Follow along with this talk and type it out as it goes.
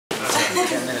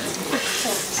10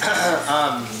 minutes.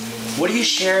 What do you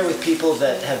share with people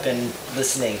that have been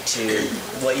listening to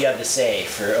what you have to say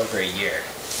for over a year?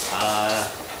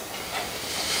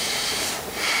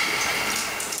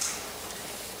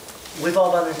 We've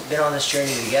all been on this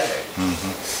journey together.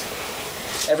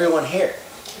 Everyone here.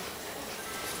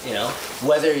 You know,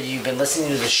 whether you've been listening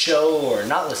to the show or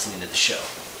not listening to the show.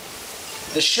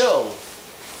 The show,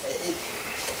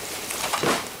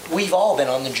 we've all been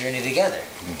on the journey together.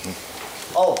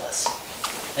 All of us.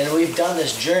 And we've done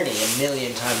this journey a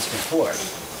million times before.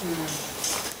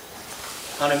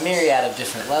 On a myriad of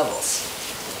different levels.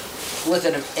 With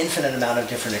an infinite amount of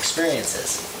different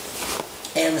experiences.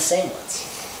 And the same ones.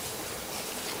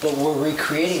 But we're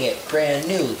recreating it brand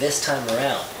new this time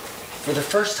around. For the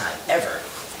first time ever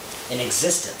in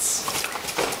existence.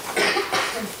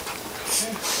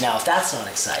 Now, if that's not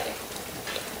exciting,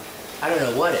 I don't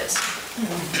know what is.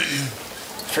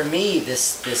 For me,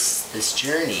 this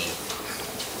journey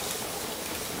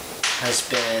has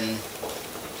been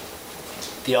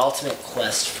the ultimate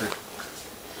quest for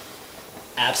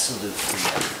absolute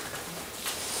freedom.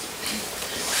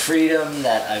 Freedom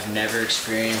that I've never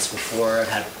experienced before. I've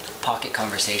had pocket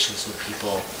conversations with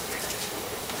people,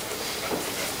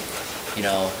 you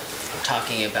know,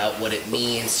 talking about what it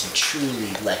means to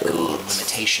truly let go of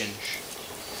limitation,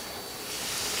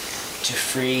 to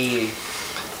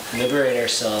liberate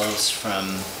ourselves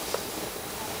from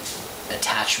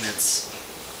attachments.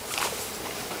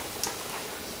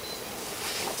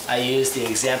 I use the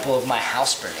example of my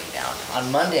house burning down.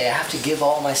 On Monday, I have to give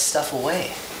all my stuff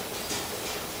away.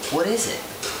 What is it?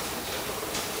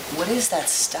 What is that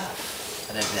stuff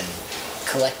that I've been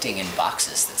collecting in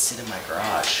boxes that sit in my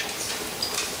garage?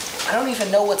 I don't even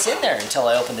know what's in there until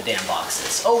I open the damn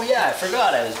boxes. Oh yeah, I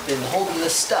forgot I've been holding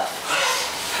this stuff.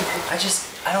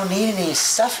 I don't need any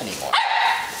stuff anymore.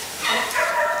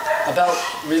 About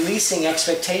releasing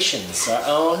expectations, our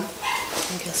own. I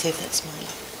think I'll save that smile.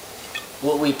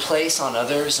 What we place on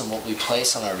others and what we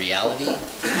place on our reality.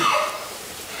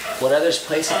 What others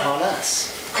place upon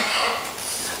us.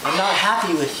 I'm not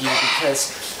happy with you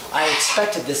because I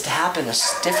expected this to happen a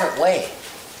different way.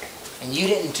 And you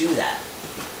didn't do that.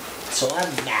 So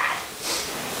I'm mad.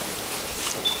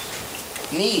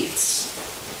 Needs.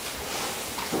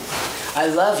 I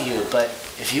love you, but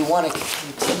if you want to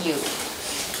continue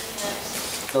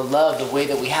the love the way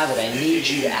that we have it, I need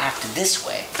you to act this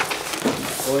way.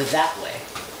 Or that way.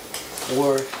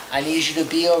 Or I need you to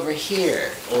be over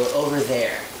here or over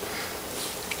there.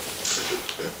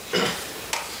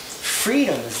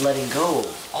 Freedom is letting go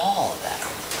of all of that.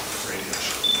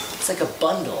 It's like a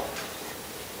bundle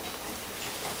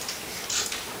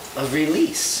of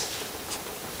release.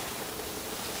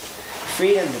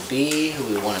 Freedom to be who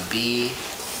we want to be.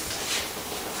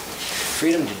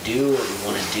 Freedom to do what we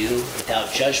want to do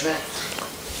without judgment.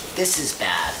 This is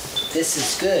bad. This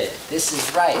is good. This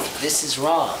is right. This is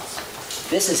wrong.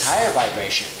 This is higher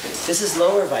vibration. This is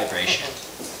lower vibration.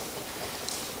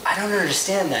 I don't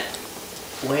understand that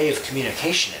way of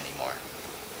communication anymore.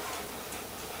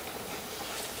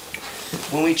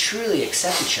 When we truly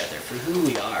accept each other for who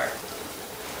we are,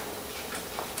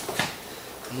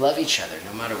 and love each other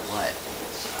no matter what,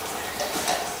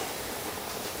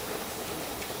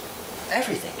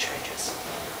 everything changes.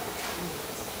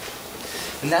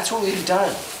 And that's what we've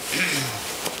done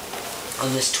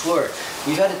on this tour.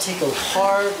 We've had to take a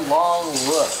hard, long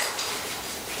look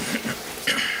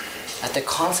at the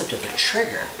concept of a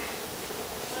trigger.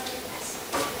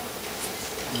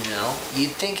 You know,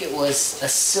 you'd think it was a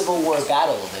civil war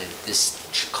battle,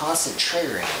 this constant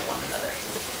triggering of one another.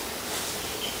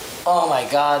 Oh my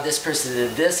God, this person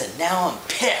did this and now I'm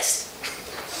pissed.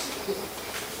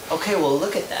 Okay, well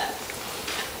look at that.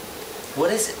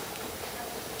 What is it?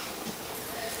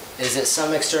 Is it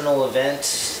some external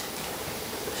event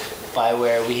by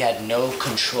where we had no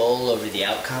control over the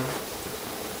outcome?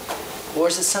 Or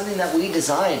is it something that we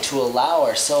designed to allow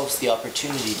ourselves the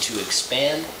opportunity to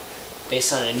expand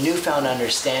based on a newfound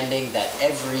understanding that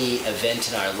every event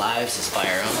in our lives is by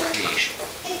our own creation,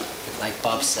 like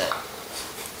Bob said.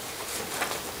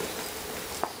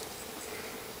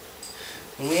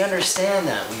 When we understand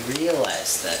that, we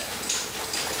realize that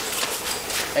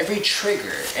every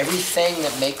trigger, everything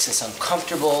that makes us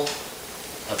uncomfortable,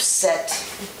 upset,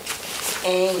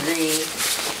 angry,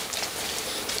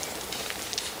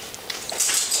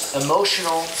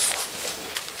 emotional,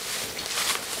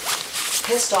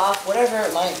 pissed off, whatever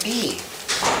it might be,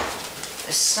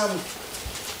 is some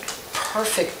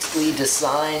perfectly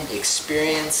designed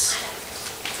experience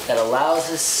that allows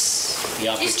us the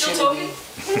opportunity. You still talking?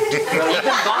 Well, you've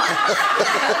been gone.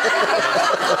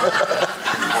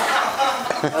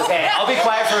 Okay, I'll be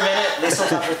quiet for a minute. Lisa will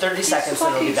talk for 30 seconds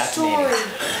and it'll be back to me.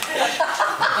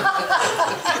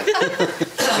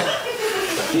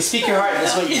 You speak your heart,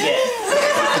 that's what you get.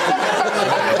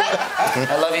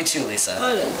 I love you too, Lisa.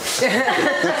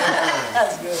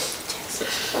 That's good.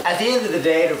 At the end of the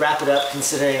day, to wrap it up,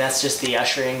 considering that's just the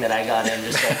ushering that I got in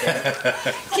just right there.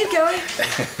 Keep going.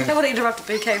 Don't want to interrupt a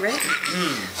bouquet rant.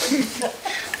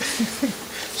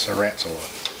 So rant's a lot.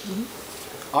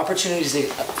 Opportunities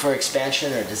for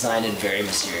expansion are designed in very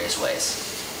mysterious ways.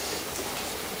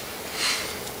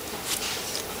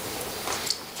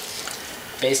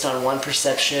 Based on one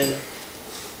perception,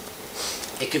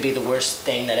 it could be the worst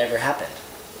thing that ever happened.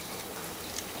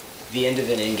 The end of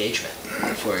an engagement,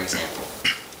 for example.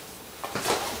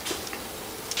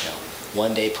 You know,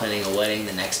 one day planning a wedding,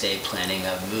 the next day planning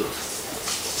a move.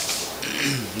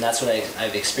 And that's what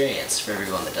I've experienced for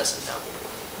everyone that doesn't know.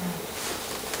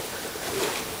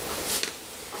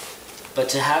 But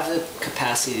to have the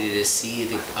capacity to see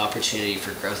the opportunity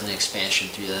for growth and expansion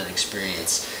through that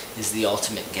experience is the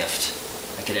ultimate gift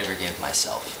I could ever give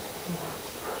myself.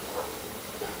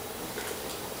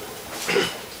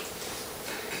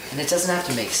 And it doesn't have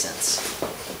to make sense.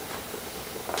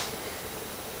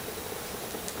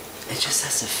 It just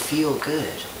has to feel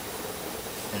good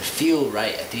and feel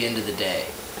right at the end of the day.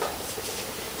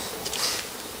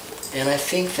 And I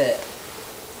think that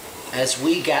as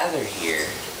we gather here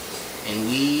and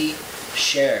we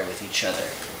share with each other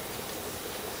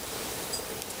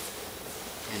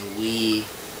and we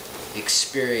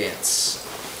experience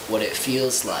what it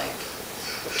feels like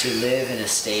to live in a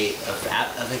state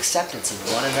of acceptance of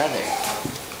one another,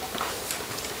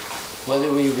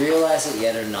 whether we realize it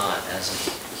yet or not as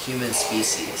a human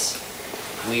species,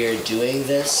 we are doing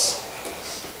this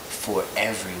for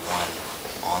everyone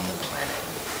on the planet.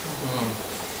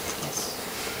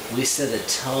 We set a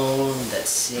tone that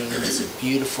sings a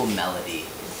beautiful melody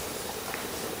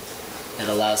that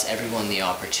allows everyone the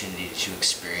opportunity to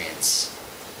experience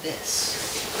this.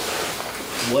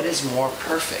 What is more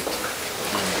perfect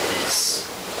than this?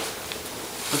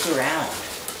 Look around,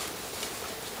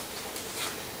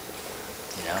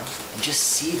 you know, and just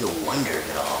see the wonder of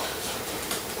it all.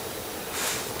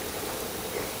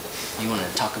 You want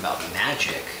to talk about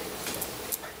magic?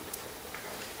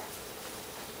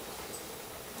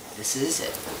 This is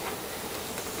it.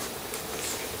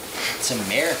 It's a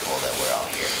miracle that we're all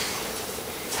here,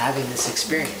 having this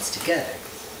experience together.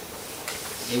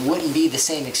 It wouldn't be the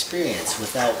same experience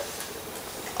without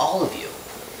all of you.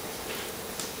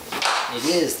 It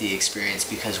is the experience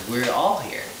because we're all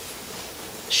here,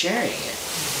 sharing it,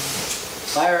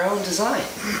 by our own design,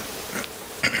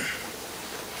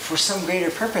 for some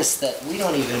greater purpose that we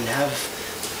don't even have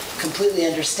completely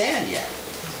understand yet.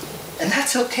 And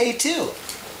that's okay too.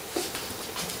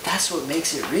 That's what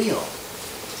makes it real.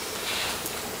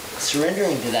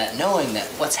 Surrendering to that, knowing that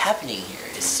what's happening here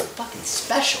is fucking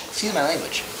special. Excuse my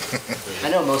language. I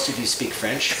know most of you speak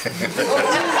French.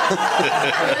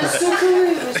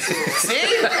 See?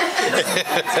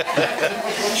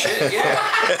 Shit, yeah.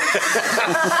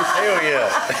 Hell yeah.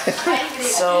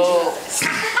 So,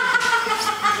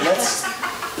 let's,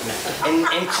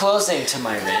 in closing to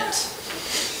my rant,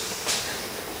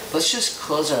 let's just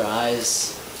close our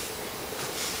eyes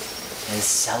and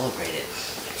celebrate it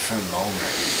for a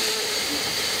moment.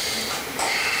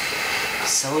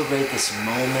 Celebrate this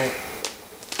moment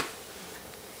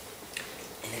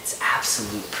in its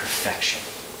absolute perfection.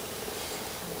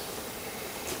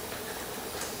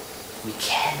 We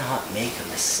cannot make a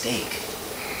mistake.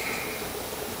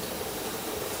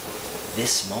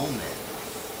 This moment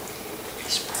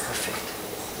is perfect.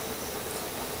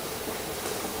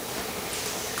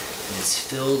 And it's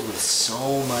filled with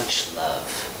so much love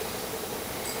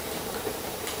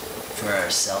for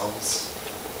ourselves,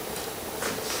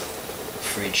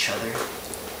 for each other.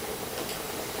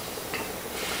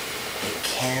 It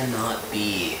cannot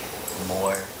be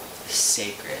more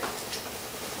sacred,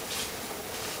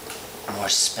 more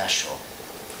special,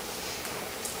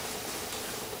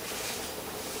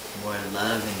 more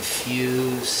love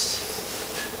infused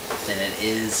than it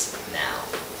is now.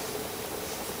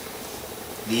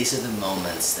 These are the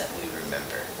moments that we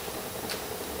remember.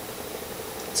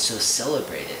 So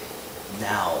celebrate it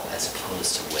now as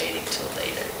opposed to waiting till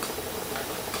later.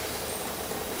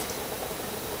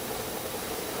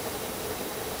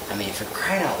 I mean, for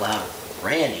crying out loud,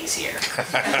 Randy's here.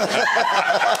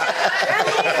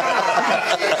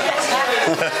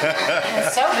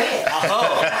 So big.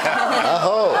 Oh.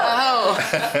 Oh.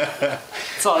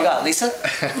 That's all I got. Lisa?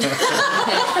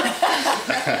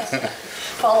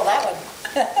 Follow that one.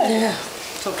 Yeah.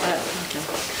 Took that. Okay.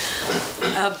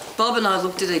 Bob and I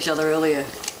looked at each other earlier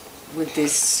with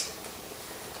this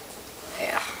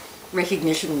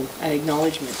recognition and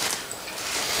acknowledgement.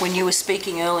 When you were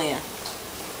speaking earlier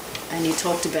and you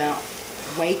talked about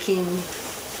waking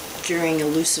during a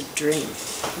lucid dream.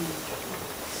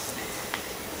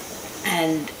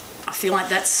 And I feel like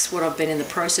that's what I've been in the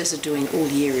process of doing all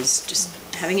year, is just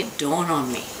having it dawn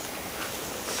on me.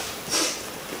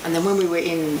 And then when we were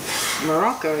in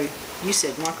Morocco, you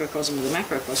said microcosm of the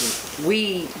macrocosm.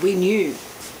 We knew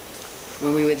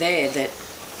when we were there that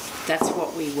that's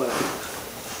what we were,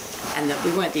 and that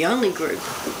we weren't the only group.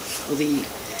 Or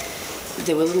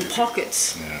there were little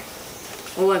pockets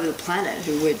all over the planet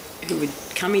who were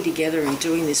coming together and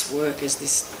doing this work as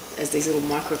these little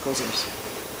microcosms.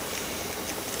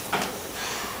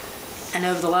 And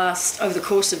over the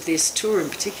course of this tour in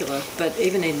particular, but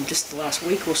even in just the last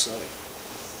week or so,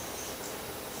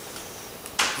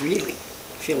 really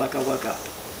feel like I woke up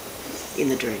in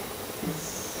the dream.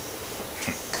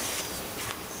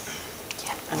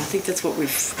 And I think that's what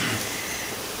we've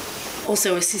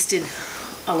also assisted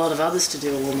a lot of others to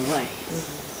do along the way,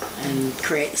 and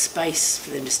create the space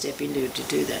for them to step into to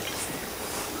do that.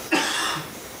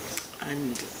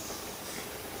 And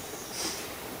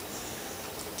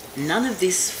none of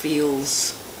this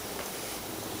feels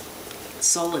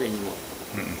solid anymore.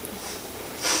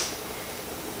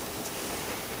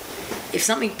 If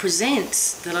something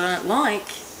presents that I don't like,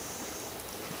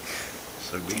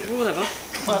 So be it. whatever.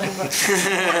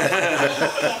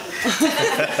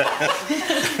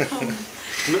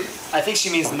 I think she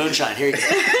means the moonshine. Here you go.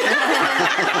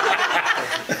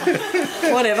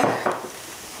 Whatever.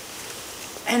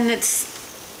 And it's,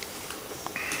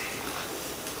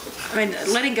 I mean,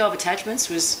 letting go of attachments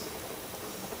was,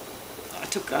 I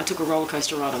took a roller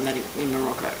coaster ride on that in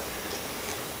Morocco.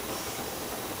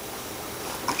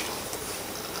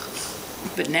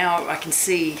 But now I can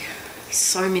see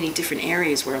so many different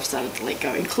areas where I've started to let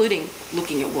go, including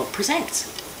looking at what presents.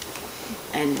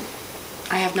 And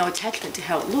I have no attachment to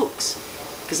how it looks,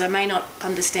 because I may not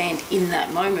understand in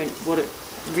that moment what it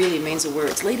really means or where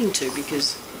it's leading to,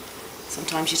 because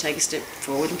sometimes you take a step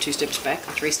forward and 2 steps back,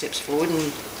 or 3 steps forward,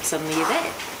 and suddenly you're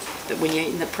there. But when you're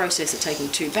in the process of taking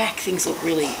 2 back, things look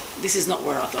really, this is not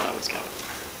where I thought I was going.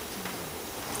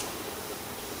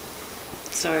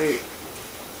 So,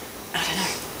 I don't know.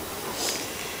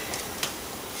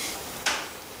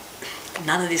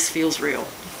 None of this feels real.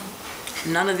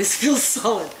 None of this feels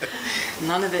solid.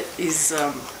 None of it is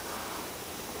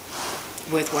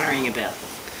worth worrying about.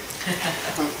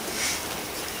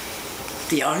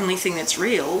 The only thing that's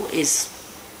real is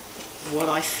what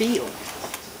I feel.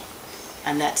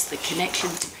 And that's the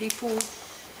connection to people.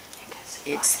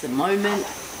 It's the moment.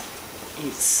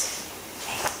 It's...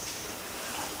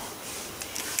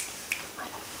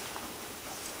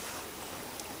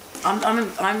 I'm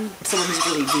someone who's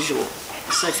really visual.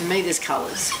 So for me, there's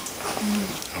colours.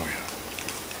 Oh,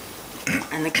 yeah.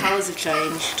 And the colours have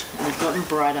changed, and they've gotten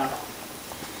brighter.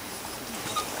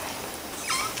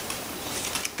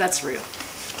 That's real.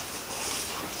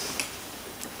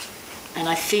 And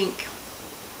I think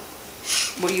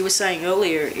what you were saying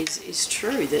earlier is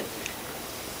true, that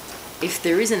if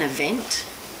there is an event,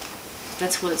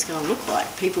 that's what it's going to look like.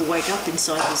 People wake up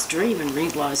inside this dream and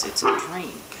realise it's a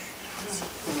dream.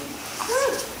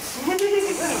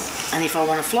 And if I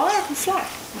want to fly, I can fly.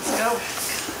 Let's go.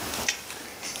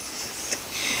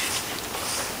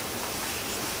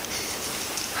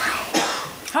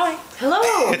 Hi. Hello.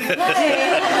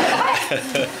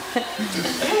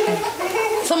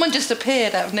 Someone just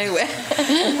appeared out of nowhere.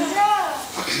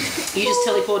 You just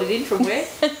teleported in from where?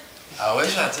 I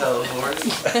wish I teleported.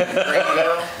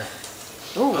 Ringo.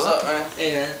 Ooh. What's up, man?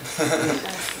 Hey, man.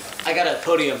 I got a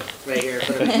podium right here. In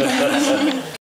front of me.